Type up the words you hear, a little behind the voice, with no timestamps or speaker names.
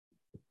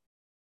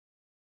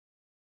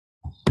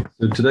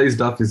So today's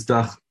daf is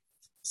daf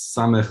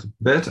samech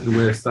bet, and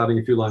we're starting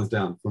a few lines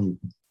down from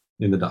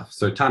in the daf.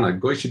 So Tana,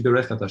 goy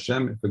shibirechat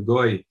Hashem. If a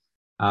goy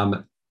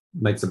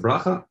makes a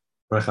bracha,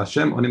 berach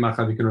Hashem, oni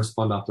marchav, you can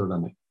respond after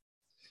that.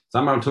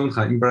 Samar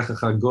tuncha im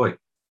berechacha goy.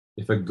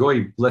 If a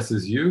goy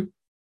blesses you,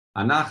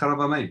 ana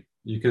acharav amen.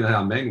 You can say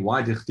amen.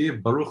 Why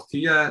dichtiv baruch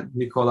tiyeh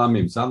mikol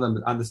amim? So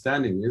the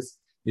understanding is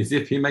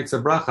if he makes a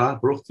bracha,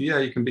 baruch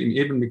tiyeh, you can be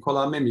even mikol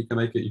amim. You can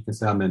make it. You can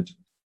say amen.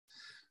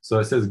 So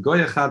it says, Goy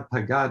echad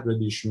pagad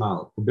Rabbi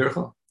Yishmael,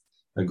 Berachot.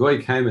 A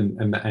goy came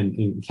and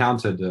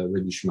encountered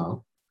Rabbi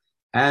Yishmael,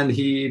 and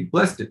he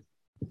blessed it.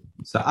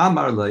 So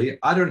Amar lei,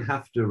 I don't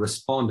have to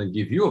respond and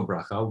give you a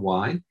bracha.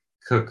 Why?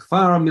 Because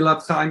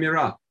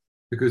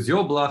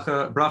your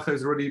bracha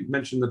is already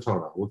mentioned in the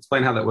Torah. We'll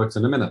explain how that works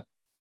in a minute.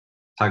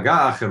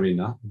 Paga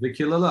acharina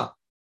v'kilala.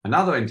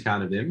 Another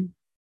encountered him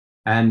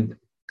and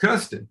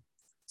cursed him.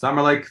 So I'm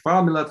like,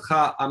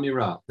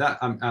 amira,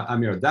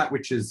 that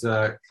which is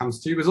comes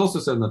to you is also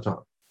said in the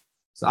Torah.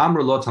 So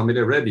Amru lo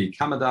talmidei Rebbe,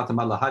 kamadat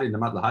amad lahadin,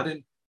 amad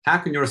lahadin. How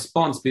can your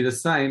response be the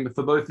same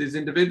for both these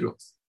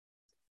individuals?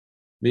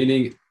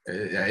 Meaning,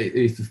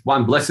 if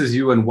one blesses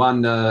you and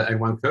one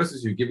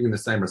curses you, giving them the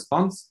same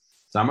response.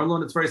 So Amru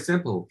lo, it's very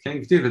simple.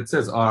 King Ktiv, it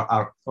says,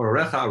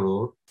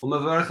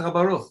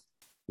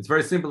 it's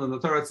very simple in the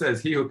Torah. It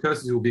says, he who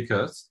curses you will be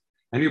cursed,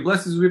 and he who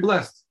blesses will be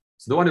blessed.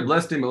 So the one who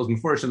blessed him, it was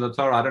mufurish in the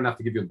Torah, I don't have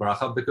to give you a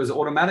bracha, because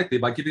automatically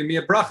by giving me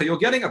a bracha, you're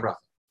getting a bracha.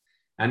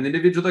 And the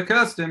individual that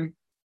cursed him,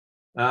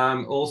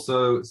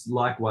 also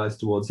likewise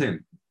towards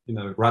him,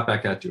 right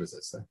back at you, as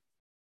they say.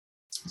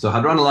 So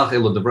hadran alach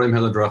elo devrim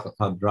heladrach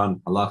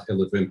hadran alach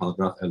elo devrim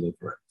heladrach elo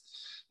devrim.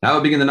 Now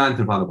we begin the ninth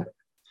and final paragraph.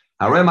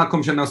 Harei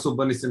makom shenasu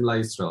b'nisim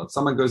laYisrael. If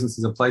someone goes and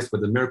sees a place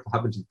where the miracle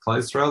happened to Klal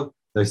Yisrael,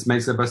 they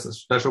makes a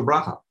special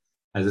bracha,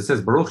 as it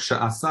says, Baruch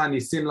she'asa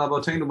nisim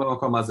lavoteinu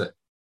b'makom hazeh.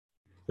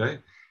 Okay.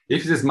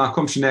 If it is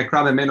makom shnei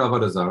krab emenu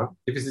avodah zara,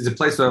 if it is a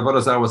place where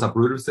avodah zara was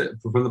uprooted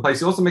from the place,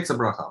 he also makes a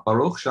bracha.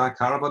 Baruch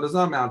shakar avodah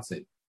zara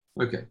me'atzei.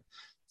 Okay,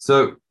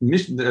 so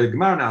the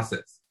Gemara now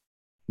says,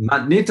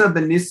 Matnita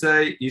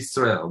benise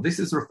Israel. This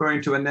is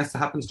referring to a nest that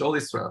happens to all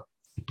Israel.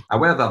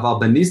 However, val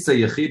benise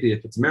yechidi,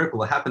 if it's a miracle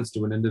that happens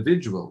to an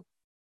individual,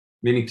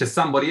 meaning to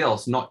somebody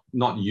else, not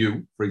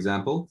you, for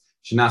example,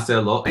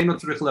 shenaseh lo eino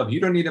tzarich lev. You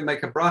don't need to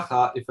make a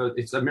bracha if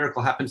a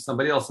miracle happened to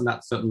somebody else in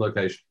that certain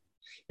location.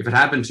 If it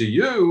happened to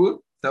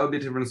you, that would be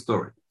a different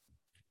story.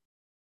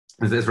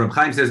 As Reb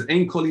Chaim says,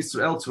 "Ein kol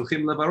Yisrael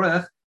tzruchim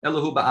levarech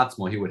elahu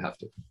ba'atzmo." He would have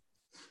to.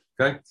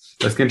 Okay,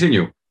 let's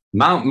continue.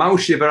 Does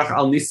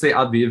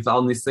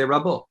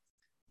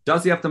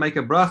he have to make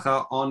a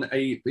bracha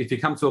if he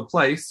comes to a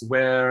place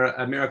where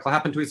a miracle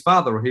happened to his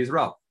father or his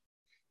Rav?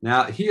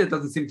 Now here it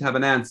doesn't seem to have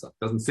an answer.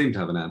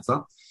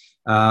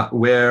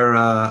 Where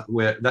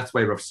that's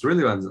why Rav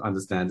Srilio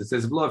understands. It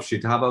says v'lo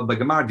shitava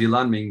b'gamar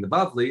dilan, meaning the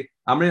Bavli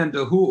amrian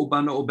dehu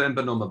ubano uben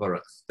bano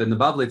mavarech. Then the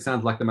Bavli, it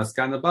sounds like the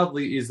maskan of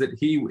Bavli is that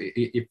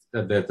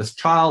this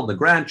child, the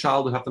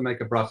grandchild, would have to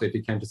make a bracha if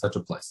he came to such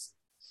a place.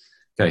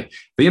 Okay,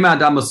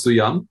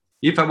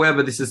 if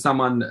however this is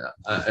someone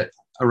a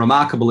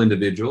remarkable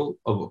individual,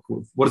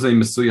 what does it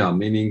mean masuyam?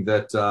 Meaning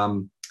that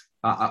Am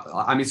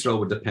Yisrael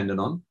were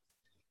dependent on.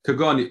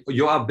 Kagon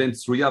Yoav ben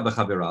Tzruya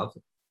b'chaverav.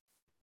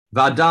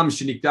 V'adam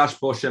shenikdash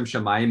bo Shem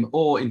Shamayim,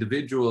 or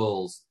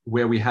individuals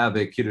where we have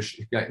a kiddush,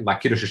 like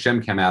Kiddush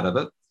Hashem came out of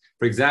it.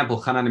 For example,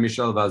 Hanan and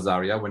Mishael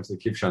Vazaria went to the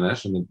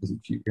Kivshanesh and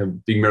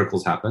big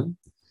miracles happened.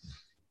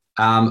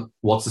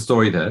 What's the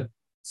story there?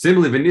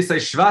 Similarly, v'nisei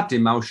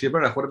Shvatim ma'u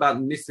shiberach. What about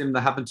nisim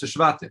that happened to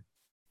Shvatim?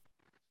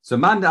 So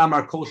Manda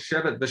Amar Kol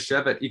Shevet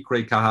B'Shevet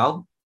Ikrei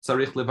Kahal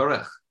Tzarich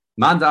Levarech.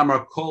 Manda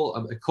Amar Kol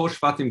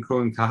Shvatim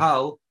Kroin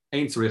Kahal.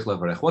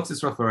 What's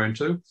this referring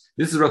to?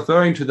 This is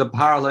referring to the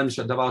paralem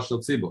davar shel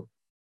tzibur.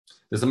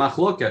 There's a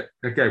machloket.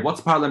 Okay, what's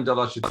paralem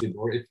davar shel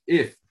tzibur?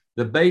 If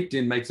the Beit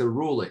Din makes a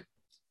ruling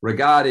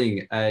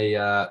regarding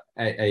a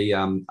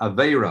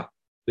aveira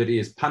that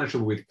is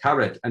punishable with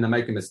karet, and they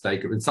make a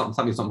mistake, and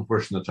something's not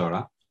first in the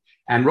Torah,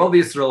 and Rav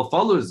Yisrael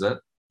follows it,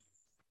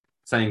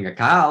 saying a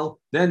kahal,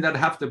 then they'd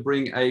have to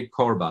bring a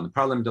korban,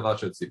 paralem davar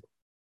shel tzibur,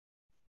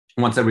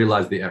 once they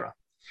realize the error.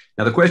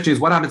 Now the question is,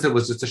 what happens if it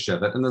was just a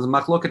shevet? And there's a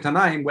machloket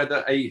tanaim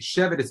whether a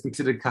shevet is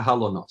considered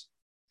kahal or not.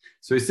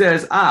 So he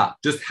says,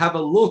 just have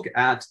a look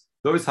at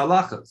those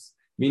halachas.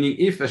 Meaning,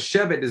 if a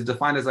shevet is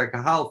defined as a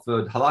kahal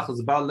for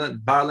halachas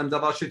baralem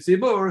davar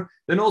shetzibur,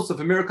 then also if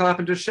a miracle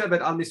happened to a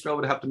shevet, Am Yisrael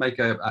would have to make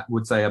a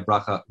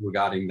bracha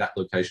regarding that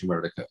location where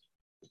it occurred.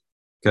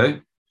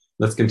 Okay,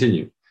 let's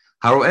continue.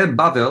 Haroed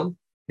Bavel,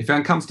 if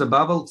one comes to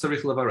Bavel,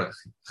 tzarich levarech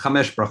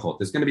chamesh brachot.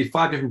 There's going to be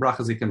 5 different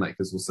brachas he can make,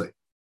 as we'll see.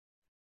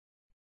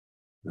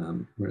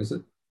 Where is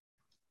it?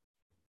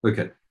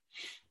 Okay.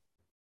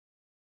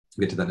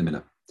 We'll get to that in a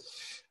minute.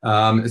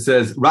 It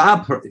says,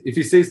 if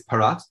he sees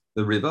Parat,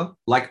 the river,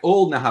 like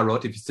all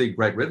Naharot, if you see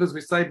great rivers,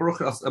 we say Baruch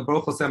Hashem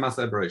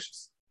Aseh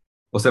Bereshis.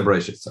 Or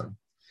Bereshis, sorry.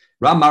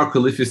 Ram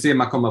Markul, if you see a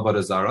Makom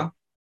Avodah Zara,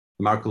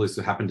 the Markulis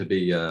who happen to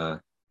be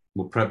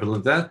more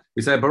prevalent there,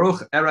 we say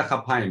Baruch Erech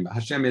HaPaim.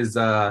 Hashem is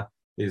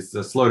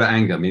slow to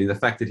anger, meaning the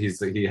fact that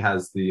he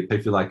has the,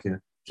 if you like,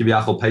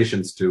 kiviyachol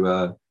patience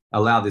to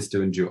allow this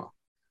to endure.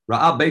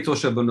 Ra'ah beitol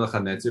shabun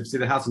l'chanetziv. See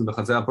the house in the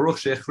Bechazeh. Baruch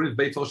shechriv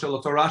beitol shel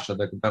oto Rasha.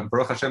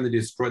 Baruch Hashem, that he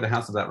destroyed the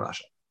house of that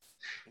Rasha.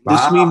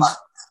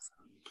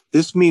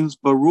 This means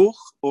Baruch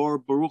or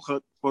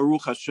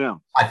Baruch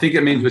Hashem. I think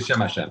it means B'Shem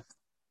Hashem.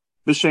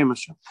 B'Shem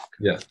Hashem.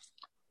 Yeah.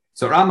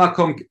 So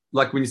Ramakom,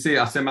 like when you see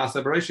Asem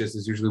Asa Bereshis,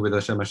 is usually with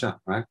Hashem Hashem,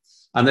 right?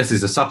 Unless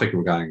there's a suffix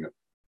regarding it.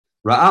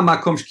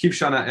 Ra'amakom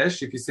Kivshana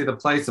Esh. If you see the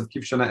place of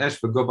Kivshana Esh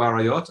for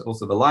Gobarayot,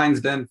 also the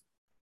lion's den,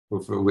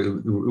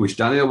 which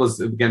Daniel was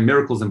again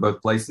miracles in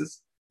both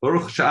places.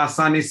 Baruch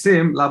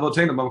Sha'asanisim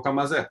Lavotenu B'Makom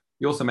Hazeh.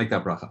 You also make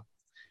that bracha.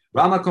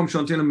 Ramakom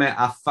Shontinu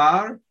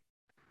Me'afar.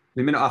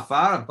 You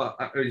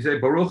say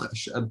Baruch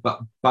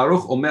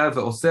Omer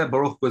ve'oseh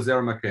Baruch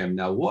Gozer Makem.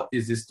 Now, what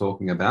is this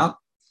talking about?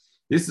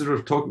 This is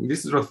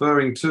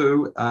referring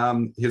to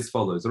his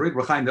followers.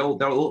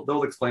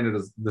 They'll explain it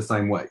as the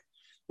same way.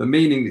 The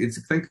meaning, it's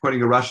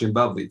quoting a Rashi in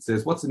Bavli. It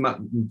says, "What's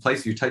the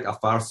place you take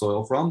afar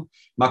soil from?"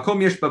 Makom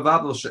yesh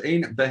b'Bavel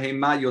she'ein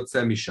behema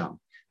yotzeh misham.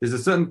 There's a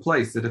certain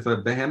place that if a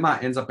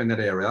behema ends up in that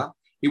area,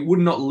 it would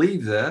not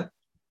leave there.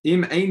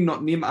 Im ein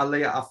notnim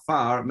aleya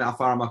afar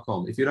me'afar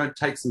makom. If you don't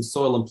take some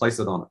soil and place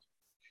it on it,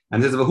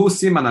 and there's a vahu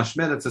siman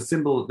hashmed. That's a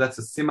symbol. That's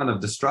a siman of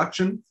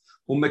destruction.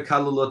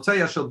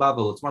 Umekaluloteya shel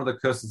Babel. It's one of the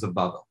curses of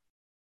Babel.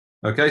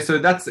 Okay, so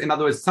that's in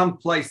other words some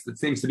place that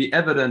seems to be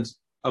evident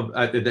of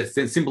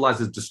that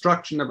symbolizes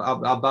destruction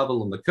of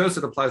Babel, and the curse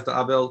that applies to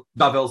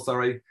Babel.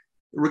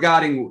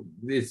 Regarding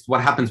this,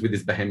 what happens with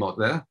this behemoth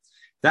there?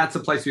 That's a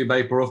place where you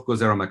bay Baruch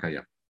Gozer Makayim.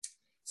 It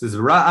says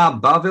Ra'a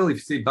Babel. If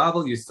you see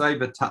Babel, you say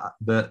the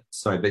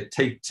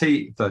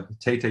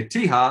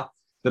Teitiha,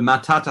 the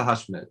Matata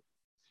Hashmed.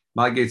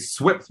 Might get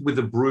swept with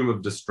the broom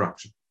of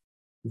destruction.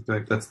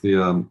 Okay, that's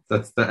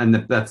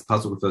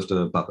puzzle refers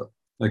to Babel.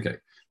 Okay.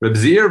 Reb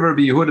Zir,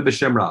 Rabbi Yehuda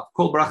b'Shem Rav.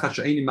 Kol bracha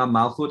she'ein imam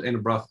malchut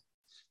ein bracha.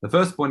 The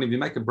first point, if you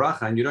make a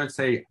bracha and you don't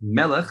say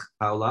melech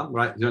ha'olam,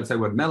 right? You don't say the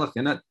word melech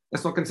in it.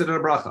 That's not considered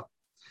a bracha.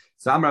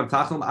 So Amar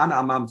Tachum Ana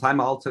Amam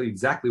Taima. I'll tell you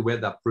exactly where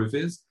that proof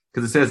is.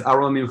 Because it says,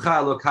 Aron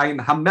Mimcha Elokaim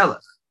HaMelech.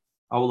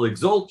 I will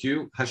exalt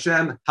you,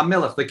 Hashem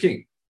HaMelech, the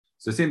king.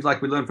 So it seems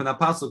like we learn from that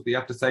pasuk that you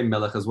have to say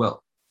Melech as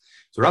well.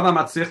 So Rabbi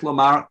Matzich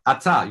Lomar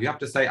Ata. You have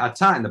to say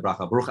Ata in the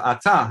bracha. Baruch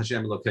Ata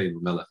Hashem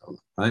Elokeinu Melech.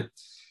 Right?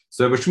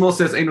 So but Shmuel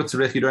says, Eino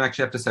Tzarech, you don't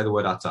actually have to say the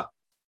word Ata.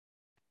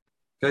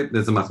 Okay,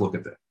 there's a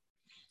machlok there.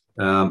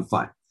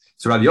 Fine.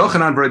 So Rabbi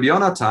Yochanan Rabbi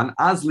Yonatan,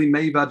 Azli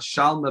Mevad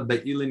Shalma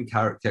Be'ilin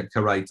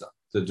Karaita,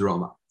 the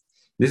drama.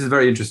 This is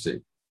very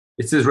interesting.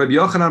 It says Rabbi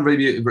Yochanan,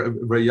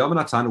 Rabbi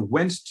Yonatan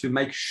went to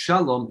make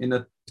shalom in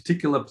a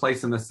particular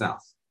place in the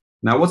south.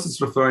 Now, what's this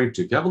referring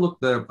to? If you have a look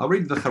there, I'll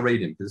read the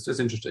Charedim because it's just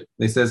interesting.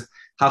 It says,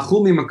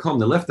 Hachumi Makom,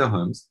 they left their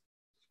homes.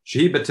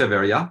 Shehi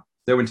B'Teveria,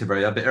 they went to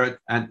Teveria,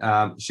 and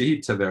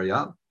Shehi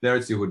Teveria,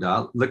 Beretz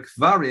Yehuda,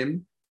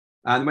 Lekvarim,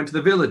 and went to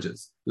the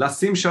villages.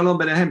 Lasim Shalom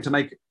Benehem, to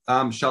make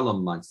shalom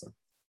amongst them.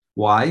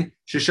 Why?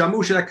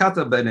 Shishamu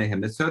She'akata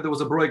Benehem, they heard there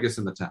was a broigus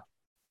in the town.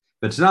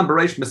 But Tanam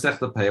Bereish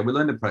Masechta Peah, we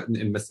learned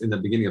in the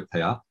beginning of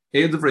Peah,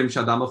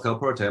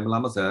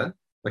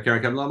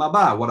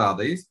 what are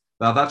these?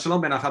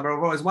 Shalom ben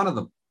Achav is one of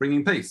them,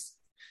 bringing peace.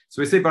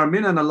 So we see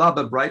Barmina and Allah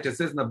B'Braita, it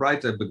says in the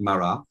Braita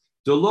B'Gemara,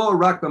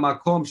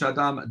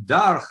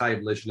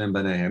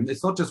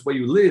 it's not just where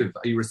you live,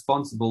 are you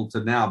responsible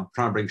to now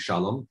try and bring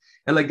shalom.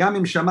 Even if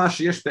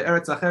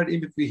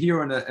you're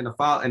here in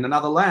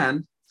another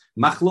land,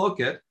 you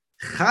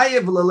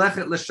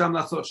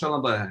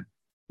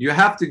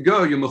have to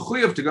go, you're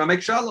mechuyev to go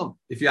make shalom.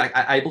 If you're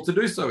able to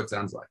do so, it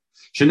sounds like.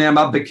 You've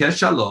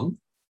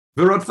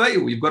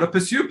got to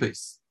pursue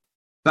peace.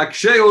 You've got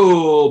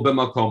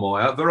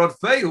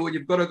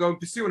to go and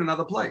pursue in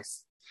another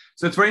place.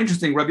 So it's very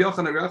interesting. Rabbi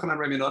Yochanan,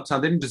 Rabbi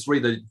Yonatan didn't just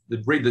read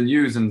the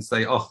news and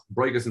say, oh,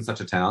 broigus in such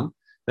a town.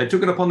 They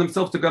took it upon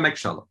themselves to go make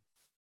shalom.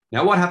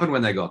 Now, what happened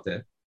when they got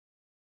there?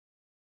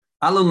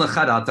 They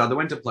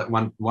went to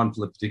one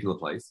particular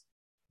place.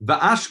 They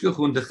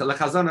found the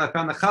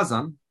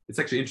chazan. It's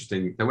actually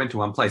interesting. They went to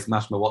one place,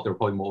 mashma what, there were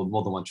probably more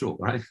than one shul,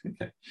 right?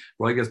 Okay.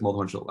 Broigus, more than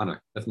one shul. I know.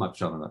 That's my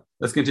pshat on that.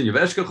 Let's continue.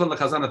 They found the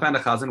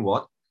chazan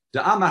what?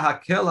 So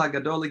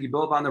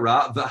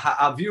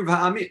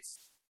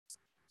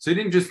he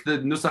didn't just the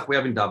nusach we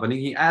have in davening,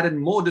 he added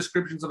more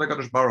descriptions of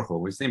HaKadosh Baruch Hu.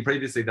 We've seen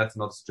previously that's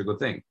not such a good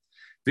thing.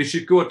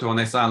 Vishikuto, and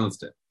they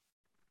silenced it.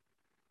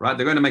 Right?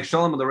 They're going to make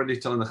shalom, and they're already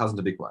telling the chazan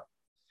to be quiet.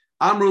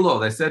 Amrulo,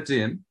 they said to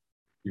him,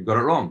 you've got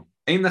it wrong.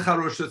 You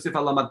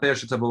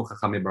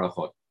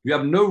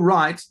have no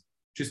right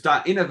to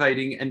start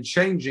innovating and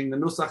changing the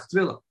nusach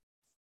tefillah.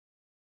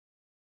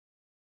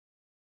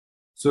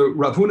 So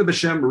Rav Huna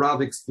B'Shem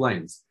Rav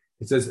explains.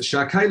 It says,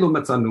 Shakailu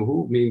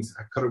Matzanuhu means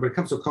when it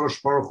comes to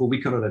Kadosh Baruch Hu,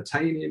 we cannot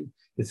attain him.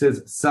 It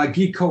says,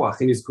 Sagi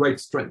Koach, in his great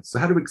strength. So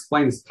how do we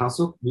explain this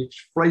pasuk? We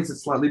phrase it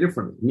slightly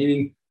differently,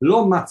 meaning,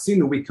 Lo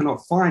Matzinu, we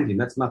cannot find him.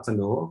 That's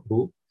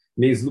Matzanuhu,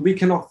 means we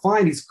cannot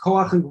find his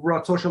Koach and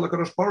Gvurato Shel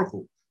HaKadosh Baruch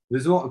Hu.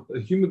 A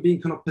human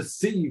being cannot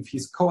perceive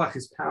his Koach,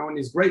 his power, and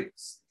his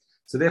greatness.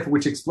 So therefore,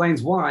 which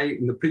explains why,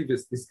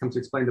 this comes to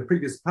explain the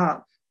previous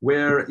part,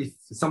 where if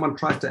someone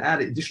tries to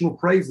add additional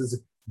praises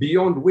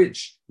beyond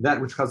which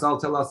Chazal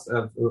tell us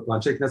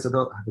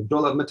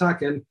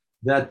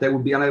that they will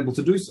be unable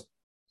to do so.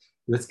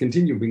 Let's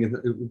continue.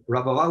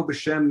 Rav Aval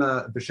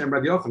b'shem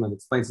Rav Yochanan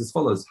explains as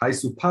follows: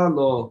 Haisu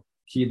parlo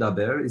ki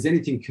daber, is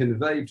anything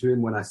conveyed to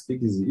him when I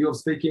speak? Is Eov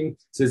speaking? It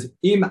says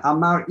Im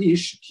amar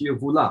ish ki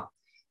yavula.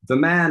 If a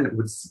man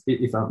would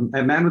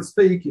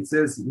speak, it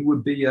says he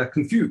would be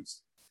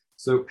confused.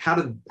 So how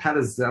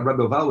does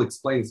Rabbi Aval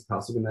explain this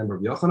passage in the name of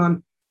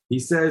Yochanan? He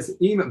says,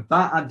 "Im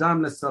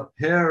ba'adam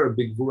lesaper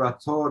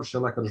b'gvurator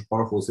shel HaKadosh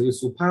Baruch Hu." So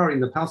Yisupar in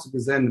the passage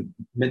is then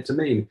meant to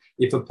mean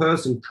if a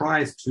person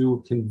tries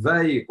to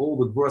convey all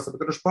the gvuras of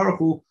HaKadosh Baruch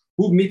Hu,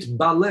 who mit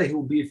baleh, he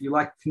will be, if you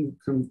like,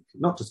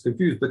 not just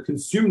confused, but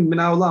consumed min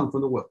ha'olam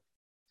from the world.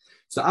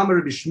 So Amar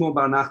Rabbi Shmuel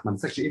bar Nachman.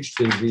 It's actually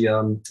interesting.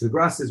 The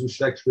Gra says we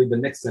should actually read the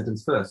next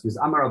sentence first. Because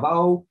Amar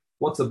Avao,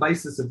 what's the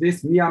basis of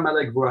this? Mi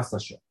amalek gvuras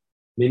Hashem.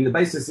 Meaning the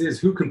basis is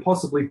who can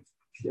possibly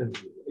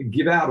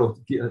give out or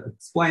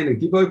explain and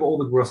give over all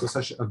the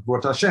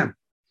gvuras Hashem.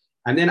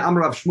 And then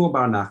Amar Rav Shmuel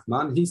bar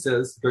Nachman, he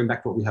says, going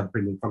back to what we have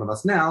printed in front of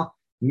us now,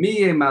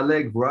 Mi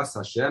amalek gvuras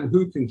Hashem.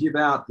 Who can give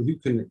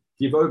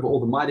over all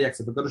the mighty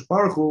acts of the HaKadosh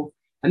Baruch Hu?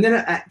 And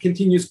then it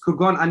continues,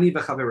 Kogon ani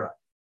v'chaverai.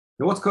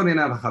 Now what's Kogon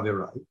ani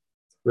v'chaverai?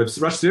 Rav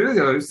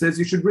Shmuel says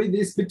you should read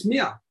this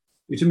bitmiyah.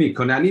 To me,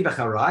 Konani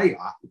v'charai.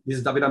 This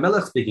is David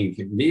HaMelech speaking.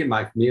 Me and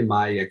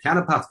my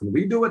counterparts, can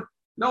we do it?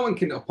 No one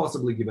can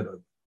possibly give it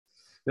over.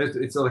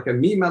 It's like a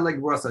mi maleg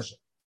gvuras Hashem.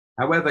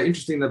 However,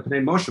 interesting that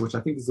Pnei Moshe, which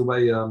I think is the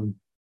way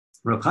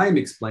Rav Chaim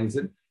explains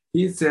it,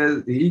 he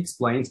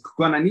explains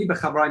Konani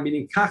v'charai,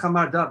 meaning kach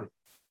amar David.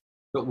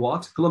 But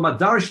what? Kolomar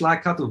darish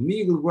la'katuv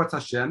mi gvuras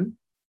Hashem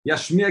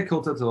yashmir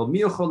kol tato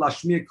mi yochol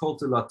lashmir kol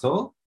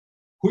telato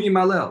hu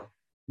yimalel.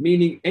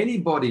 Meaning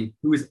anybody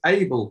who is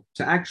able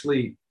to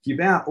actually give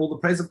out all the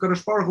praise of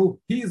Kadosh Baruch Hu,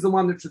 he is the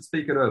one that should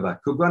speak it over.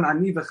 Kuban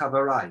ani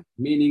v'chavarai,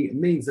 meaning it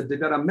means that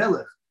David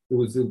HaMelech, who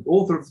was the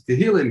author of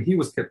Tehillim, he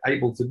was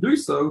able to do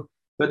so,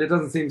 but it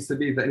doesn't seem to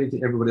be that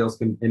anybody else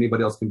can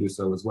do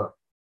so as well.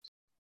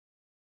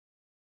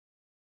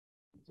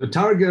 So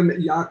Targum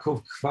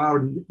Yaakov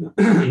Kfar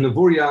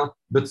Nevuria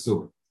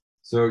B'tzur.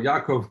 So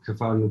Yaakov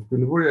Kfar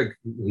Nevuria,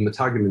 the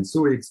Targum in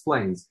Suri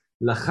explains,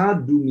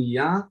 Lachad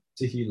Dumiyah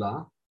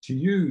Tehillah. To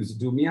use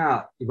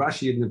Dumiyah,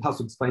 Rashi in the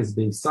Pasuk explains as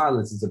being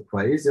silence is a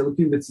praise.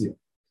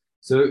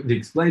 So the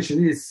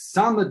explanation is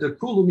Sama de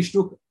Kulu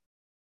Mishtuka,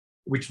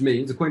 which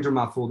means, according to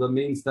Rafulda,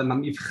 means that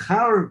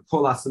Mamivchar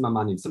Kol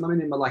Asamamanim. Some of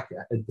them are like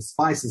the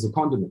spices or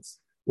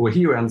condiments. Or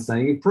here I'm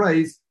saying in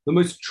praise, the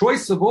most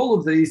choice of all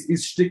of these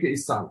is shtika,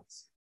 is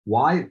silence.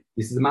 Why?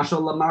 This is the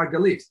Mashal Lamar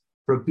Galit.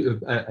 For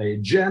a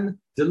gem,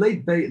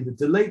 delayed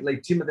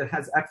leitima that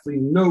has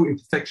absolutely no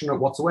imperfection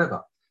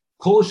whatsoever.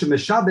 Kol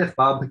Shemeshabech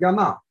Ba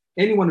B'Gama.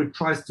 Anyone who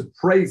tries to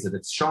praise it,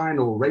 its shine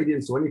or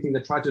radiance or anything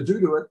they try to do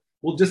to it,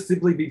 will just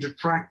simply be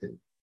detracting.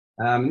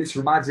 This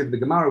reminds me of the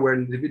Gemara where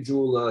an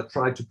individual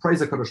tried to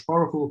praise HaKadosh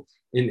Baruch Hu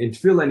in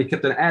Tefillah, and he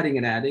kept on adding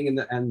and adding,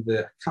 and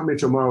the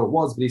comment tomorrow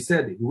was, but he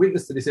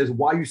witnessed it, he says,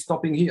 why are you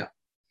stopping here?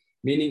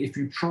 Meaning, if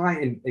you try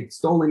and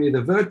extol any of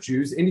the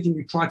virtues, anything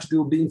you try to do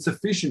will be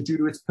insufficient due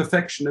to its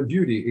perfection of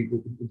beauty.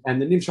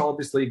 And the Nimshal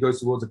obviously goes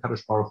towards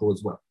HaKadosh Baruch Hu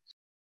as well.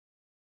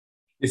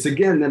 This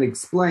again then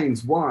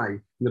explains why,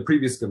 in the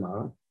previous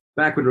Gemara,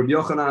 back when Rabbi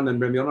Yochanan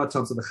and Rabbi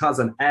Yonatan, so the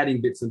Chazan adding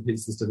bits and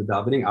pieces to the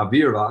davening,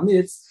 Avir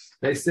V'Amitz,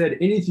 they said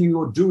anything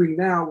you're doing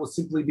now will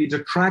simply be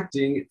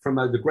detracting from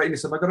the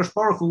greatness of HaKadosh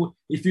Baruch Hu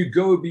if you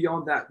go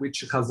beyond that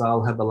which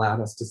Chazal have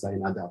allowed us to say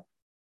in Adav.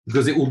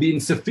 Because it will be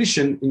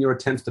insufficient in your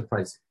attempts to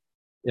praise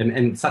Him.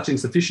 And such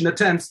insufficient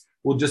attempts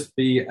will just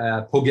be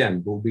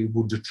pogem,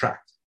 will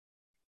detract.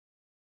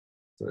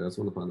 So I just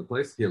want to find the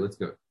place. Here, let's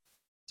go.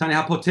 Tani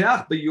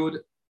HaPoteach B'Yud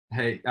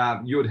Hey.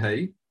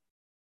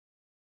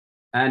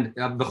 And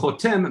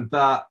v'chotem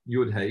ba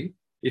yud hey.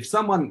 If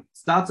someone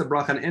starts a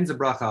bracha and ends a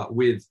bracha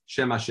with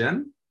Shem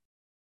Hashem,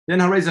 then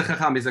harei ze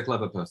chacham, is a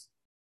clever person.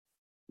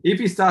 If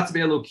he starts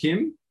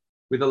be'elokim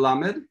with a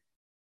lamed,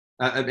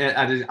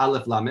 added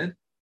aleph lamed,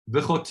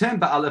 v'chotem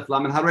ba aleph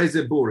lamed, harei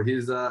ze bur. He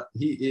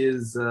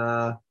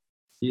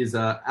is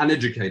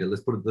uneducated.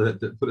 Let's put it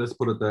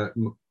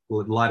the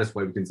lightest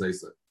way we can say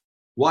so.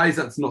 Why is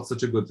that not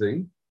such a good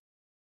thing?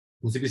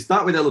 Because if you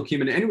start with elokim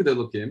and end with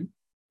elokim,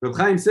 Reb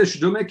Chaim says,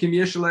 you make the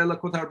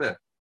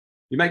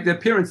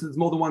appearance that there's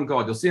more than one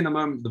God. You'll see in a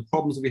moment the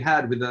problems we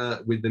had with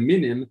the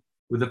minim,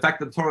 with the fact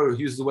that Torah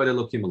uses the word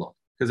Elokim a lot.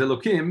 Because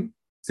Elokim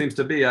seems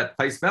to be at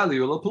face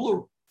value a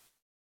plural.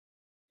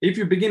 If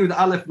you begin with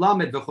Aleph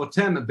Lamed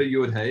v'chotem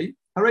b'Yud Hey,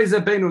 Harei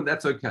Zeh Beinu,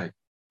 that's okay.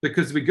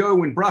 Because we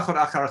go in Brachot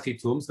Achar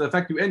Chitum, so the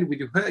fact you end with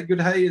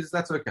Yud Hey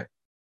that's okay.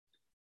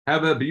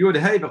 However, b'Yud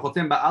Hey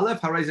v'chotem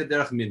ba'Aleph, Harei Zeh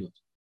Derech Minut.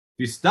 If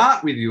you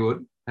start with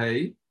Yud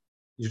Hey,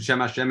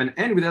 Shem Hashem, and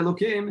end with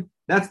Elokim,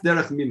 that's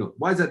Derech Minut.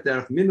 Why is that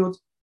Derech Minut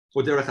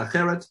or Derech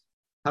Acheret?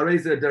 Harei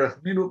Zeh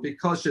Derech Minut,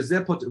 because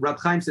Rab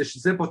Chaim says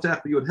Shezeh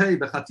Potech b'Yud Hey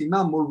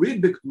b'Chatima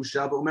Morid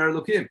b'Kedusha b'Omer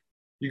Elokim.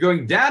 You're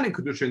going down in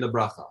Kedusha in the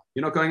bracha.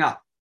 You're not going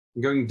up.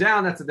 And going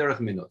down, that's a derech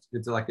minut.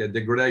 It's like a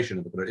degradation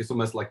of the bracha. It's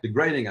almost like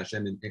degrading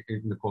Hashem in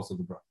the course of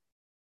the bracha.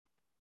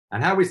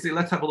 And how we see,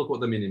 let's have a look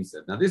what the minim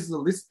said. Now, this is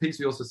this piece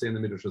we also see in the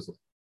Midrash as well.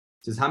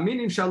 It says,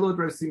 Haminim shalot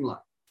Rav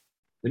Simla.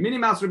 The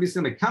minim asked Rabbi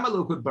Simla, Kama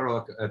lokut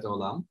barak et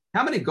olam.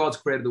 How many gods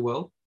created the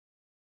world?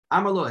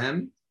 Amar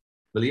lohem.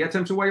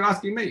 V'liyetem, so why are you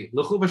asking me?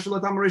 L'chu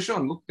v'shalot am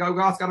rishon. Go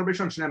ask Adam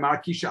Rishon.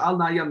 Shneimar ki sha'al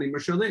na'yamim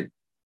risholim.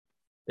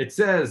 It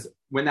says,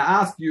 when they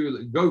ask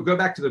you, go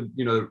back to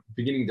the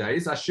beginning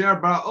days, Asher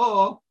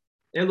bara'o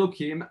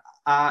Elokim,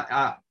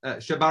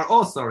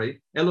 Shebar'o,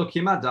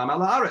 Elokim Adam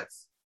ala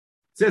Aretz.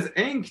 It says,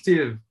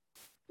 Enktiv.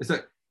 So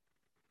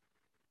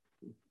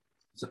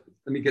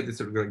let me get this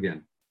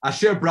again.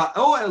 Asher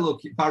bara'o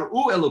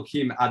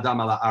Elokim Adam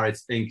ala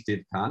Aretz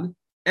Enktiv kan,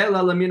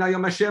 Ela lamina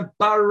yom Asher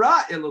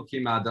bara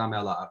Elokim Adam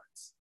ala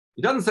Aretz.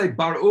 It doesn't say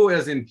bar'u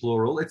as in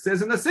plural, it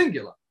says in the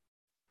singular.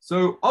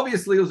 So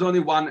obviously there's only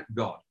one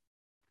God.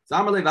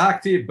 Now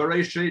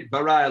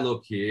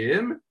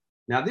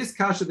this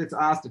kasha that's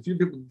asked, a few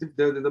people, the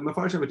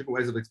Mefarshim have different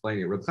ways of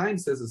explaining it. Reb Chaim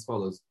says as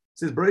follows. It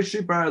says,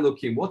 Bereshit bara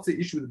Elokim. What's the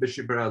issue with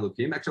Bereshit bara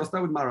Elokim? Actually, I'll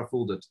start with Mara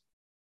Fuldet.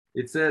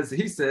 He says,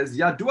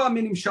 Yadua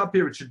minim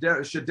shapir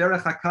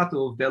shederech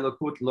hakatuv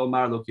belokut lo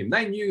mar Elokim.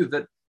 They knew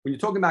that when you're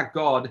talking about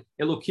God,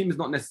 Elokim is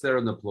not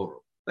necessarily in the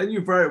plural. They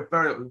knew very,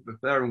 very,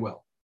 very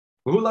well.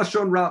 Even though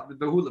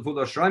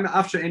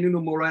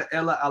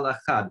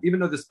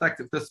despite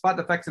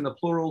the facts in the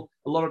plural,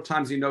 a lot of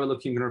times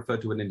Elokim can refer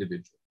to an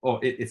individual or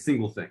a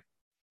single thing.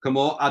 The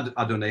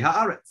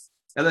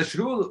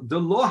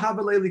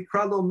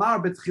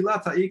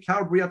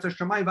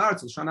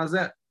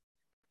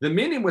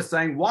meaning was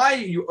saying, why are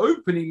you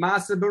opening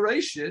Maaseh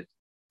Bereshit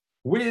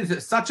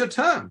with such a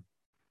term?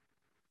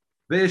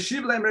 Because, as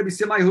you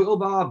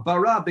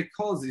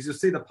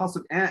see, the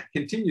pasuk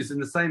continues in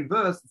the same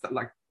verse,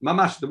 like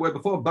mamash, the word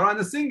before, bara in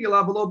the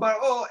singular, below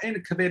bara,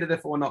 and kaveda,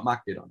 therefore not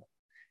makbid on it.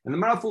 And the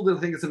Maraful, I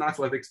think it's a nice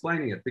way of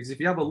explaining it, because if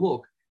you have a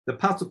look, the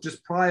pasuk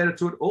just prior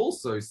to it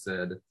also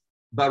said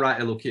bara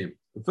Elokim,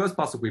 the first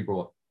pasuk we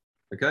brought.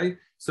 Okay,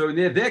 so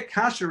their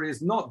kasher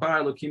is not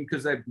bara Elokim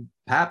because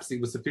perhaps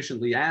it was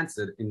sufficiently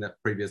answered in the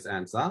previous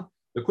answer.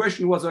 The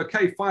question was,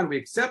 okay, fine, we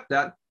accept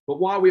that, but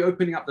why are we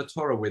opening up the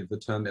Torah with the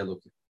term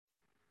Elokim?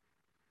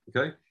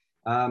 Okay,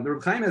 the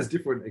Reb Chaim has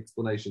different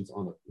explanations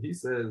on it. He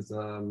says,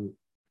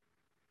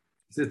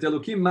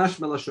 "Delukim mash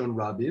melashon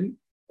rabim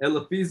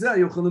elafizeh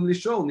yochalim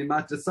lishol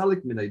nimat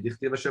desalik minay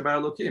dichtiv asher bar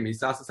Elokim." He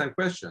asked the same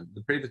question.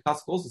 The previous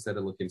pasuk also said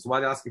Elokim, so why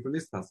are they asking from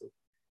this pasuk?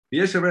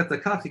 V'yesh averet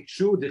takach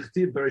ikshu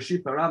dichtiv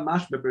bereshit bara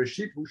mash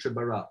bebereshit hu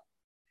shebara.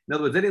 In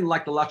other words, they didn't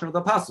like the lashon of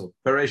the pasuk.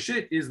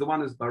 Bereshit is the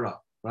one who's bara,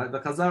 right? The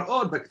Chazar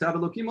od b'ktav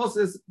Elokim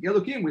also says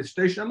Elokim with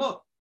shtei shemot.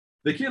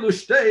 The kilu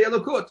shtei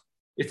Elokut.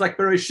 It's like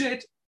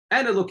Bereshit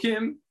and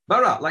Elokim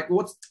bara, like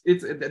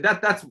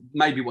that's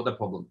maybe what the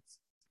problem is.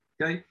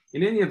 Okay.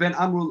 In any event,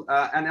 Amrul,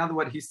 and the other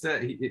word he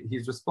said,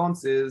 his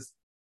response is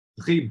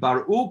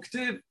baru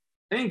ktiv,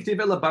 ein ktiv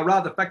ela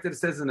bara. The fact that it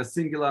says in a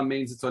singular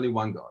means it's only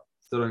one God.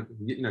 So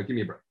give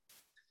me a break.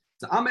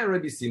 So Amar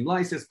Rabbi Simla,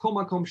 he says kol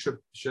makom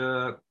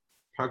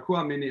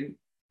parkua minim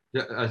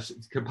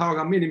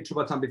kaparaga minim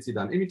chubatam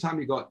b'tzidan. Anytime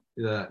you got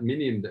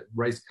minim that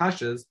raise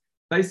kashas,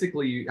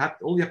 basically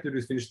all you have to do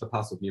is finish the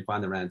pasuk and you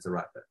find the answer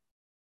right there.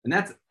 And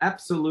that's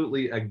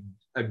absolutely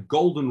a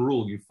golden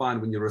rule you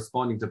find when you're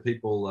responding to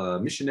people,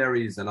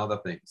 missionaries and other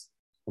things.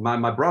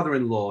 My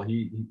brother-in-law,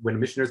 when a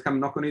missionary is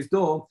coming knock on his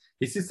door,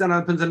 he sits down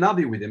and opens a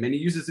navi with him, and he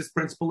uses this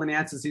principle and he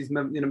answers he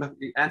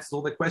answers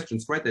all the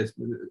questions right there.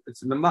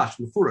 It's mamash,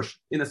 mufurish.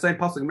 In the same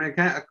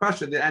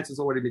pasuk, the answer's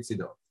already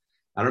mitzido.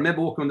 I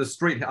remember walking on the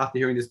street after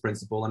hearing this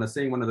principle, and I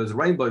seeing one of those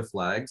rainbow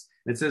flags,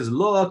 and it says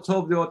Lo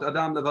tov liot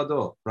adam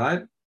levado,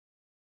 right?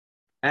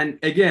 And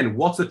again,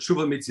 what's a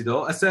tshuva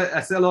mitzido?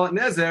 Aselo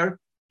nezer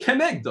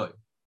kenegdo,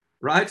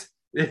 right?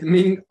 It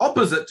meaning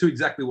opposite to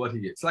exactly what he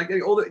is. Like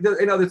all the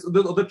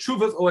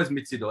tshuva is always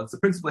mitzido. It's the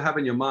principle you have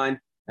in your mind,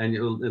 and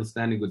it'll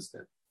stand in good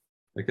stead.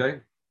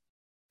 Okay,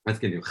 let's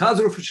continue.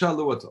 Chazru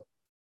f'shaluato.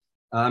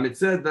 It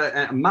said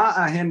that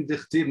ma'ahem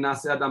dichtiv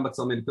nase adam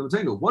b'tzal min.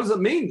 What does it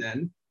mean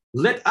then?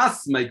 Let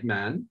us make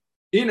man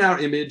in our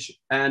image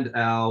and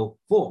our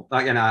form,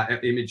 like in our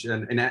image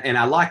and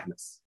our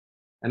likeness.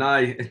 And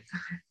I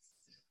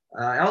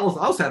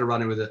also had a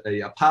run-in with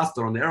a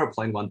pastor on the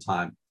aeroplane one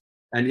time.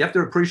 And you have to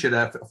appreciate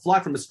that a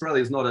flight from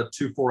Australia is not a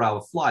 2-4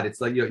 hour flight. It's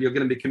like you're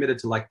going to be committed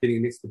to like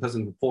being next to the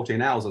person for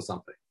 14 hours or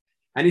something.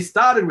 And he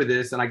started with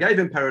this, and I gave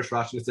him Parish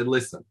Rashi and said,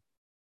 listen,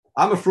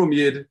 I'm a Frum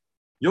Yid.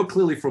 You're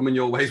clearly Frum in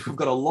your ways. We've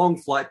got a long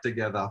flight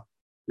together.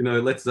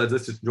 Let's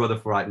just enjoy the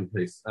flight in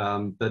peace.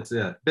 But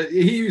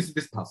he used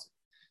this puzzle.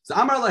 So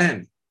Amar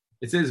Lahem,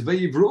 it says,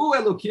 V'yivru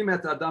Elokim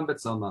et Adam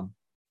betzalmam.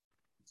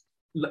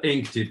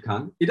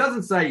 It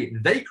doesn't say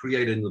they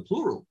created in the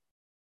plural.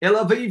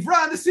 Ela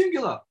v'yivra in the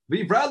singular.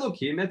 V'yivra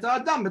Elokim et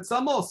Adam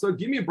betzalmo. So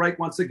give me a break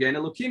once again.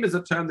 Elokim is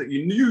a term that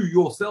you knew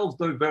yourselves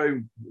know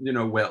very,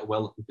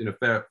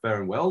 fair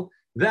and well.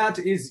 That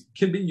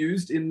can be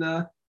used in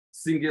the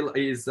singular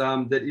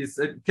can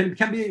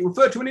be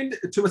referred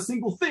to a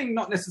single thing,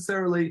 not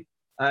necessarily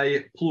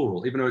a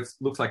plural, even though it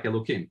looks like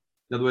Elokim.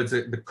 In other words,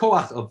 the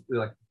koach of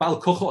like bal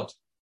kochot.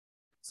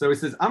 So it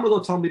says Amar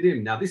lo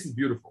Talmidim. Now this is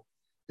beautiful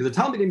because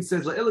the Talmidim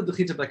says La'ela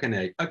dechita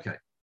b'kaneh. Okay,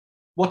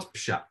 what's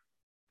pshat?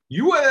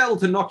 You were able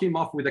to knock him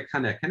off with a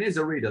kaneh. Kaneh is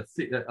a reed,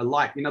 a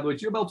light. In other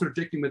words, you're able to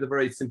reject him with a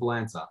very simple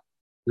answer.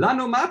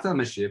 Lano mata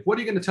mashiv. What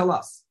are you going to tell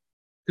us?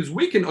 Because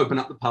we can open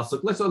up the pasuk.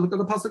 Let's look at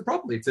the pasuk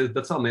properly. It says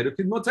B'tzalmeinu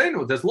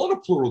kidmotenu. There's a lot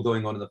of plural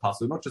going on in the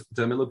pasuk, not just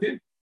the term Elokim.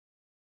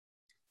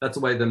 That's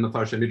the way the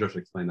Mefarshei Midrash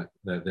explain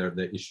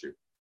their issue.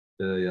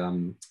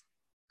 The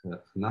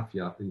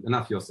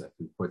Naf Yosef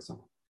quotes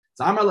someone.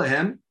 So Amar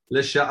lehem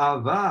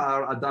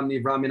l'sha'avar Adam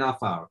nivra min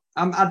afar.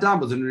 Adam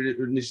was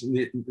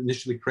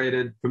initially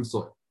created from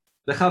soil.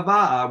 The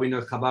Chava, we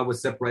know Chava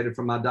was separated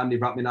from Adam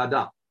nivra min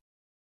Adam.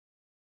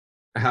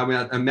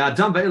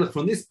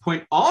 From this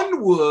point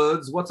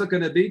onwards, what's it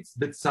going to be?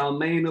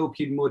 B'tzalmeinu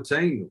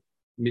kidmotenu,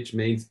 which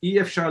means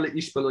Efshar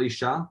le'ish belo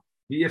isha,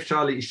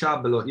 Efshar le'isha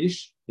belo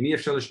ish, and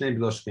Efshar le'shneim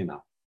belo shchina.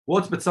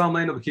 What's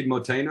b'tzalmeinu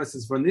kidmotenu? It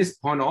says from this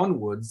point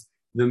onwards,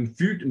 the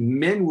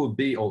men will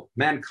be, or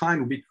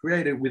mankind will be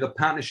created with a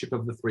partnership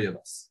of the three of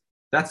us.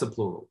 That's a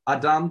plural.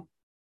 Adam,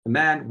 a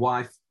man,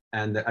 wife,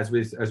 and as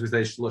we say,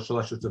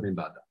 shalosh tovim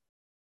b'Adam.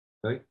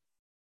 Okay,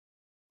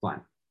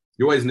 fine.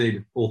 You always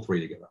need all three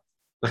together.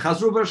 They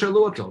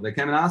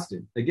came and asked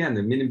him. Again,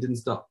 the minim didn't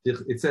stop.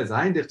 It says,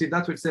 that's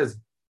what it says.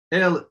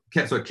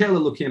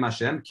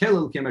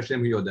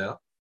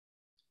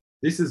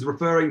 This is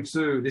referring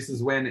to, this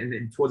is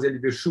when, towards the end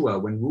of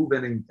Yeshua, when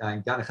Reuben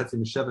and Gad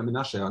and Sheva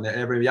Menashe on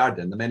every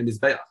Yarden, the man in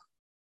Mizbeach,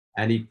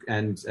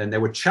 and they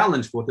were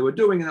challenged for what they were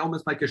doing, and they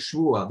almost make a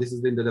shvua. This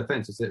is in the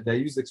defense. They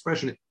use the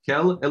expression,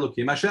 Kel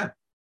Elokim Hashem.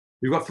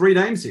 You've got three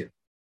names here.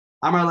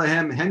 Amar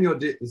Lehem, Hem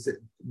Yodeh,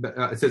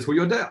 it says, Hu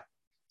Yodeh.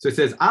 So it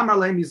says, Amar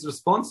Lehem, his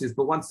response is,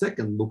 but one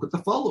second, look at the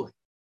following.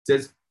 It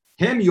says,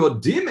 Hem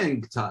Yodim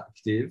en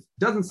Ktiv,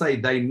 doesn't say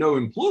they know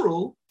in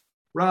plural,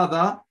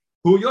 rather,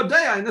 Hu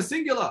Yodeh in the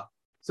singular.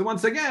 So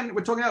once again,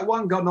 we're talking about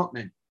one God, not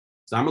many.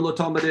 So Amar Lo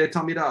Talmidei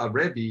Talmida,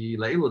 Rebbe,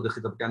 Le'ilu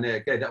Dechita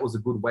B'Ganeh. Okay, that was a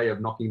good way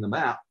of knocking them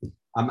out.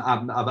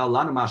 Aval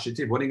Lanu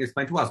Mashitiv, what do you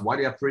explain to us? Why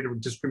do you have three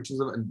different descriptions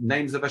of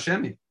names of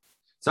Hashem here?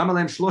 So Amar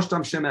Lehem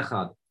Shloshtam Shem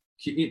Echad.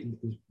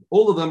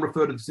 All of them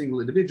refer to the single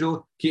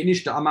individual. Ki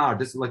inishta Amar,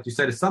 this is like you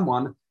say to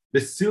someone,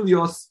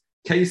 Basilios,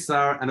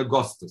 Caesar, and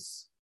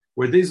Augustus,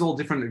 where these are all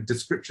different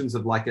descriptions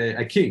of like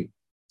a king.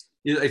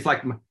 It's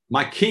like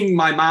my king,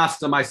 my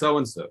master, my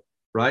so-and-so,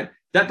 right?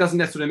 That doesn't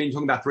necessarily mean you're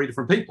talking about three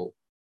different people.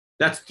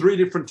 That's three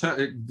different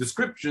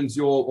descriptions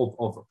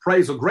of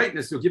praise or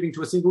greatness you're giving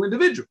to a single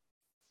individual.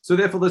 So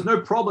therefore, there's no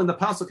problem in the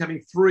pasuk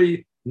having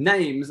three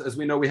names, as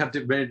we know we have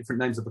very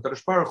different names of the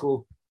Kadosh Baruch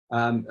Hu,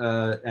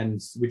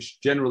 and which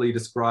generally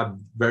describe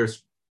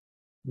various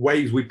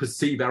ways we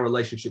perceive our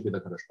relationship with the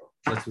Kadosh Baruch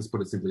Hu. Let's just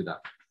put it simply that.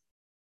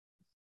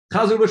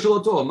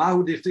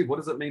 What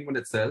does it mean when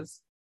it says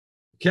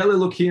Kel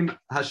Elokim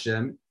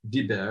Hashem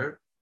Diber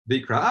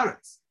V'Ikra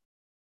Aretz?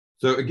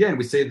 So again,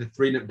 we say the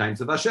three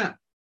names of Hashem.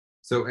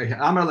 So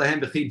Amar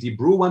Lahem V'Chi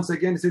Dibru, once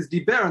again, it says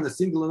Diber in the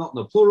singular, not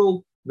in the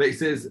plural. But it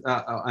says,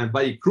 and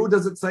Vayikru,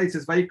 does it say? It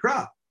says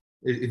Vayikra.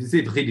 If you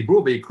see V'Chi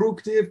Dibru, Vayikru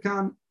Ktiv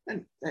Kan,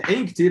 and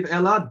Ein Ktiv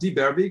Ela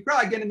Diber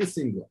V'Ikra, again in the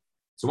singular.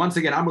 So once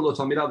again, Amar Lo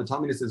Talmidah, the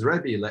Talmud says,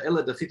 Rebbe,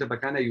 La'ela Dechita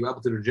B'Kaneh, you're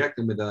able to reject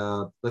them with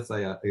let's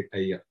say, a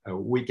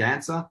weak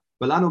answer.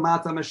 Balanu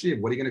Mata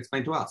Mashiv, what are you going to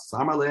explain to us?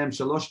 Amar Lahem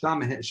Shalosh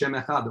Tam Shem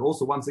Echad,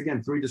 also once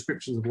again, three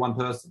descriptions of one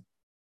person.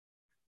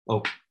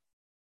 Oh,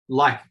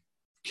 like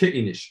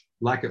Ke'inish,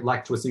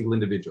 like to a single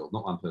individual,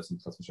 not one person,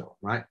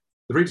 right?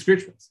 The three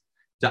descriptions.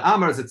 To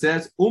Amar, as it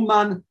says,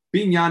 Uman,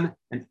 Binyan,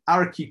 and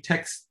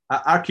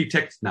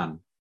architectnan,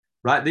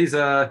 right? These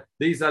are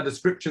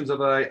descriptions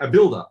of a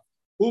builder.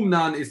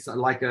 Umnan is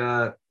like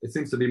it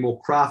seems to be more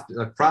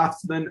a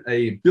craftsman,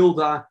 a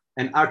builder,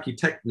 and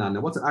architectnan.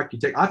 Now, what's an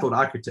architect? I thought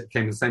architect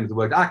came the same as the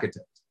word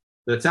architect.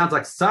 But it sounds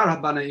like Sarah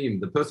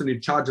Banaim, the person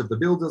in charge of the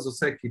builders, or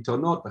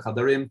Sekitonot, the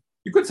Chadarim.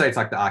 You could say it's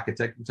like the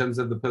architect in terms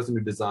of the person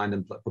who designed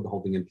and put the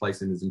whole thing in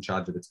place and is in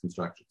charge of its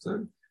construction.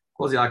 So,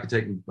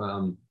 quasi-architect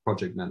and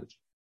project manager,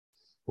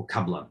 or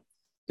kablan.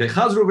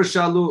 Chazru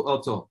v'shalu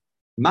oto.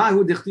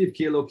 Mahu dichtiv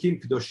ki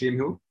Elokim kedoshim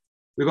hu.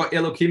 We've got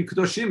Elokim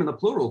kedoshim in the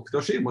plural.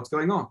 Kedoshim, what's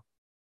going on?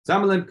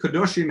 Samalem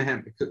kedoshim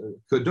hem.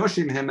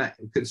 Kedoshim hem.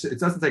 It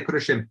doesn't say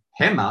kedoshim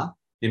hema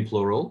in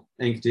plural.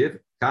 Enktiv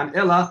kan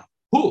ela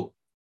hu.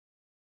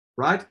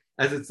 Right,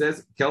 as it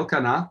says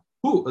kelkana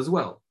hu as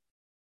well.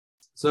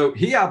 So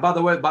here, by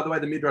the way,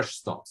 the Midrash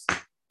stops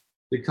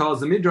because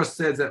the Midrash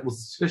says that was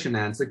a sufficient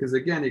answer because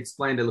again, he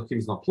explained Elokim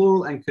is not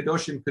plural and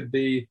Kedoshim could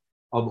be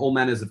of all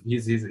manners of,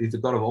 he's a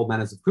God of all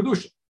manners of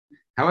Kedusha.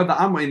 However,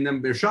 Amr in the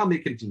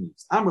Berachot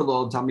continues. Amr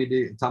lo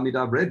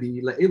Talmidah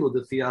Rebbe le'elu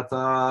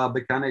d'chiyata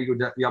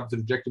b'kaneh, you have to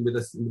reject him with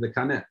the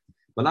kaneh.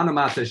 But Lanu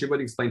Ma'aseh, she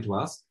would explain to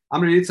us.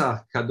 Amr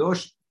Yitzhak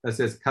Kadosh, it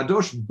says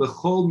Kadosh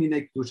b'chol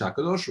minei Kedusha.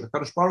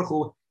 Kadosh Baruch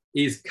Hu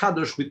is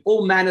Kadosh with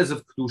all manners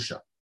of Kedusha.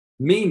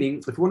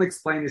 Meaning, if you want to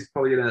explain this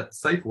probably in a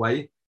safe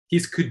way,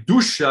 his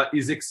Kedusha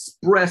is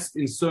expressed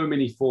in so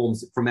many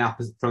forms from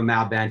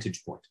our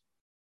vantage point.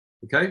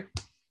 Okay?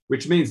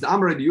 which means the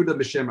Amar Rabbi Yehuda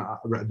b'shem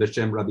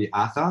Rabbi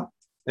Acha,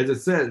 as it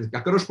says,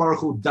 HaKadosh Baruch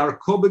Hu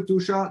darko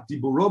b'kedusha,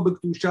 diburo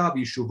b'kedusha,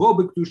 v'yishuvo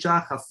b'kedusha,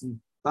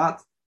 chasifat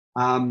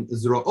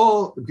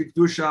zro'o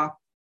b'kedusha,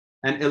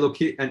 and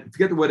Elokim, and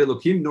forget the word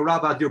Elokim, Nora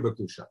v'adir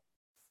b'kedusha.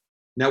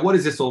 Now, what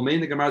does this all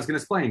mean? The Gemara is going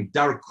to explain.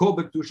 Darko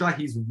b'kedusha,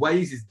 his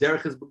ways, his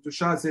derech is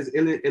b'kedusha. It says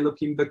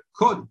Elokim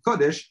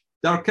b'kodesh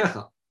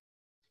darkecha.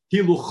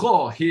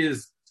 Hilucho,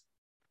 his,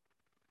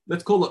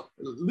 let's call it,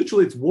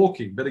 literally it's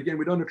walking, but again,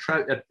 we don't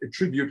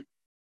attribute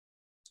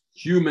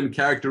human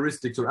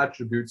characteristics or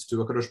attributes to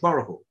HaKadosh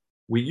Baruch Hu.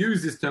 We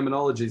use these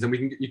terminologies, and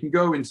you can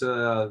go into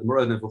the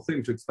Moreh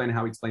Nevuchim to explain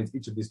how he explains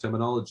each of these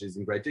terminologies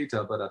in great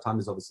detail, but our time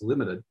is obviously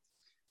limited.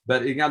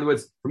 But in other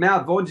words, from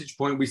our vantage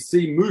point, we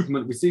see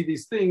movement, we see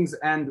these things,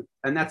 and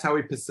that's how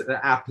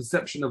our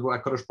perception of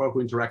what HaKadosh Baruch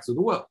Hu interacts with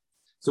the world.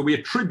 So we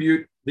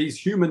attribute these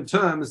human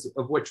terms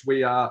of which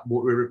we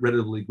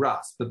readily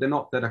grasp, but they're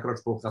not that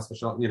HaKadosh Baruch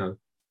Hu,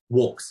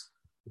 walks.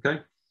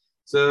 Okay,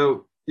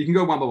 so you can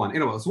go one by one.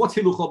 Anyway, so what's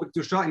hilucho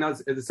b'kedusha?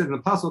 As it says in the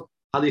pasuk,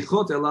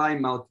 halichot elai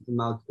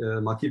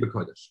malki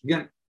b'kodesh.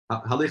 Again,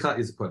 halicha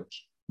is a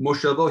kodesh.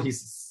 Moshavo,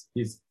 he's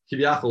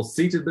kivyachol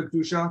seated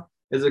b'kedusha.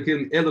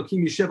 Elokim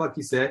yishev al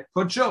kiseh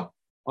kodsho.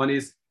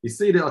 He's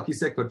seated al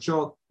kiseh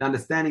kodsho. The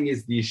understanding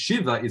is the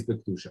yeshiva is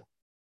b'kedusha,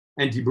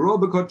 and dibro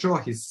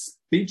b'kodsho, his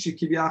speech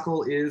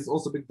kivyachol is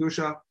also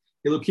b'kedusha.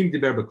 Elokim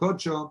diber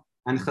b'kodsho.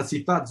 And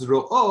chasifat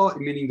zro'o,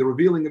 meaning the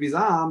revealing of his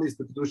arm, is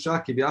the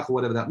kedusha kivyachol,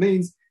 whatever that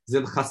means.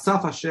 Zev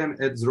chasaf Hashem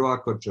et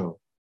zroa kodsho.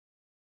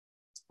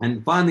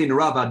 And finally, in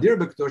Rav Adir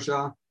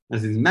b'kedusha,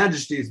 as His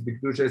Majesty is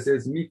b'kedusha, it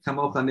says mi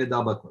kamocha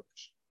nedar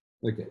b'kodesh.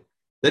 Okay,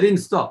 they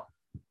didn't stop.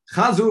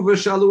 Chazu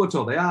v'shalu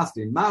oto. They asked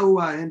him,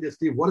 Ma'u ha'en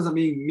dichtiv. What does it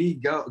mean? Mi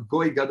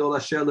goy gadol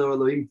asher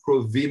Elohim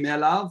krovim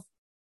elav.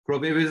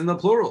 Krovim is in the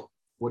plural.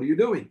 What are you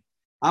doing?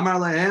 Amar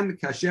lehem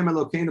kashem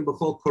Elokeinu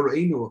b'chol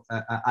koreinu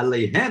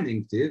aleihem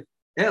inktiv.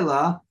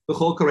 Ella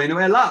b'chol koreinu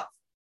elav.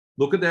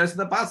 Look at the rest of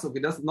the pasuk.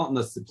 It does not in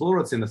the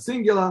plural; it's in the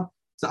singular.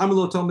 So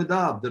Amalo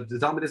Tomidav. The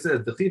Talmud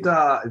says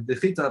dechita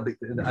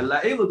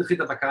laelu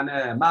dechita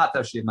bakane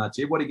ma'atav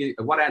machi. What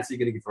answer are you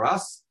going to give for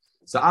us?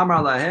 So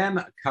Amar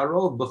lahem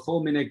karov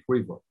b'chol minei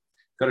kriva.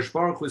 Kadosh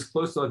Baruch Hu is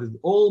close to us with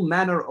all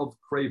manner of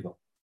kriva,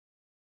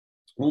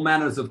 all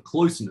manners of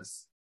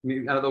closeness.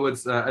 In other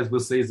words, as we'll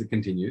see as it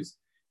continues,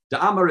 the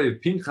Amarev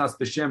Pinchas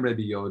b'shem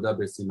Rabbi Yehuda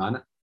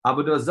b'siman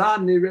avodah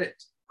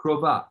niret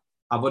krova.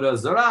 Avodah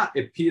Zarah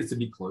appears to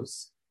be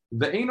close.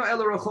 Ve'eno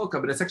ela rachoka,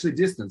 but it's actually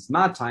distance.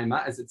 Ma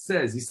taima, as it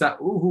says,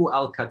 Yisa'uhu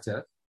al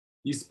katef,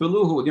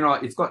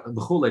 Yispeluhu. It's got the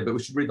chule, but we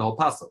should read the whole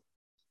pasuk.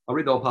 I'll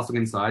read the whole pasuk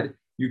inside.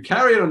 You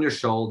carry it on your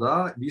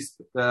shoulder,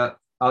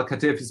 al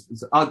katef,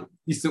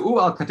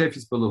 Yisa'u al katef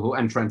Yispeluhu,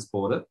 and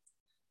transport it.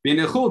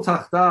 V'nechul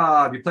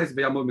tachta, you place it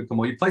b'yamud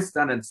mikomo, you place it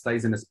down and it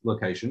stays in its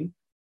location.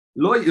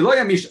 Lo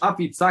yamish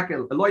afi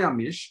tzakel, lo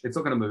yamish, it's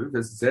not going to move,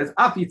 as it says.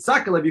 Afi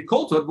tzakel, if you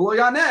call to it, lo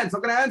yaneh, it's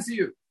not going to answer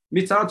you.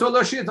 It's not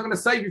going to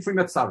save you from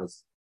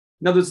Metzaras.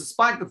 Now,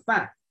 despite the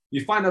fact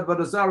you find that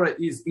Avodah Zarah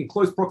is in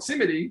close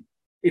proximity,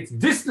 it's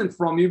distant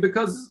from you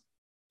because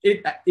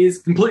it is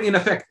completely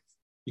ineffective.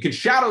 You can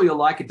shout all you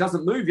like, it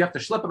doesn't move. You have to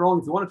schlep it along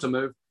if you want it to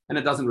move, and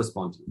it doesn't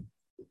respond to you.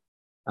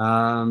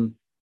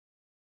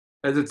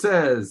 As it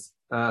says,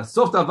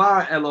 Sof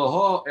davar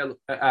Eloho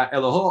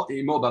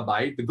imo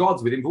babayit, the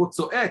God's with him.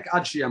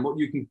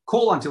 You can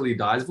call until he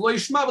dies. V'lo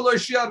yishma v'lo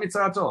yishia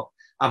mitzarato.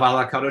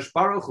 Aval HaKadosh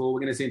Baruch Hu,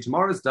 we're going to see in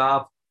tomorrow's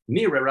daf,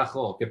 Nir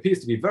Berachot, appears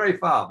to be very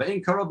far, but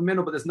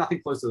there's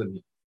nothing closer than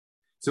him.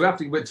 So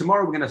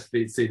tomorrow we're going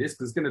to see this,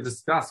 because it's going to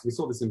discuss, we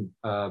saw this in,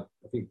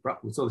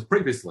 we saw this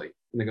previously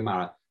in the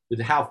Gemara,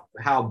 that how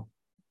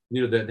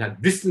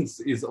that distance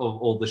is of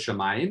all the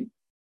Shemayim.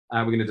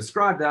 We're going to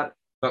describe that,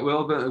 but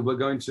we're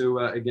going to,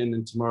 again,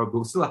 in tomorrow, but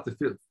we'll still have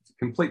to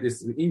complete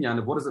this inyan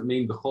of what does it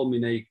mean, B'chol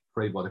Minei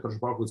Kreva. The Kodesh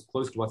Baruch Hu is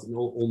close to us in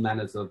all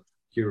manners of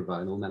Kirva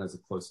and all manners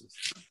of closeness.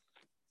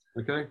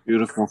 Okay?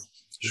 Beautiful.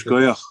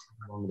 Shkoyach.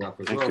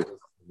 Thank you.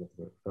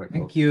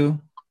 Thank you.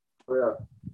 Oh, yeah.